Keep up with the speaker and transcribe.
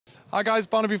Hi guys,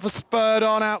 Barnaby for Spurred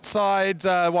On outside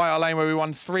White Hart Lane where we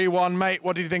won 3-1. Mate,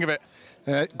 what did you think of it?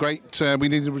 Great. We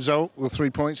needed a result with 3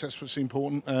 points. That's what's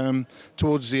important.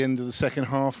 Towards the end of the second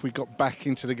half, we got back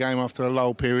into the game after a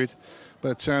lull period.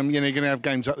 But you're going to have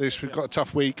games like this. We've got a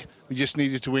tough week. We just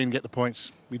needed to win, get the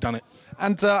points. We've done it.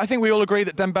 And I think we all agree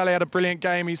that Dembele had a brilliant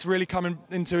game. He's really coming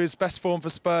into his best form for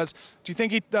Spurs. Do you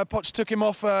think Poch took him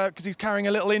off because he's carrying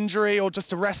a little injury, or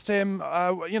just to rest him?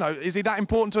 Is he that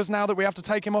important to us now that we have to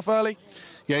take him off early?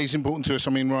 Yeah, he's important to us.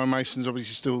 I mean, Ryan Mason's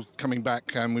obviously still coming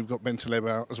back. We've got Ben Taleb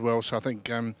out as well. So I think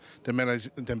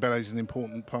Dembele's an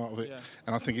important part of it. Yeah.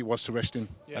 And I think it was to rest him.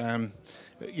 Yeah.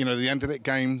 The end of that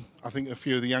game, I think a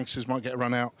few of the youngsters might get a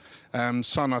run out.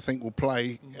 Son, I think, will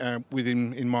play with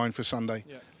him in mind for Sunday.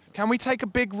 Yeah. Can we take a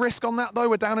big risk on that, though?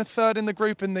 We're down in third in the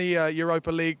group in the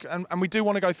Europa League, and we do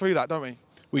want to go through that, don't we?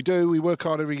 We do. We work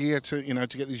hard every year to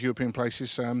get these European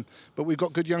places. But we've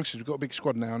got good youngsters. We've got a big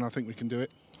squad now, and I think we can do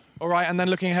it. All right, and then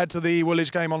looking ahead to the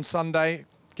Woolwich game on Sunday,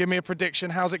 give me a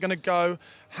prediction. How's it going to go?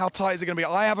 How tight is it going to be?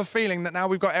 I have a feeling that now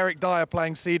we've got Eric Dyer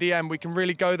playing CDM, we can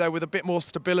really go there with a bit more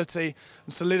stability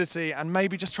and solidity and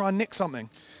maybe just try and nick something.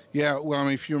 Yeah, well, I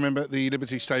mean, if you remember at the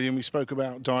Liberty Stadium, we spoke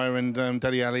about Dyer and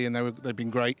Dele Alli, and they've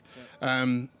been great. Yeah.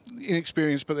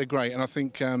 Inexperienced, but they're great. And I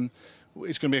think it's going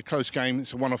to be a close game.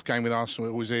 It's a one-off game with Arsenal,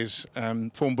 it always is.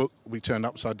 Form book, we turned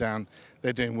upside down.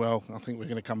 They're doing well. I think we're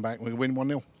going to come back and we're going to win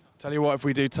 1-0. Tell you what, if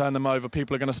we do turn them over,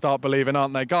 people are going to start believing,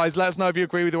 aren't they? Guys, let us know if you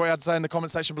agree with what I had to say in the comment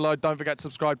section below. Don't forget to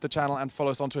subscribe to the channel and follow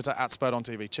us on Twitter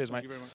 @SpurredOnTV. Cheers, mate. Thank you very much.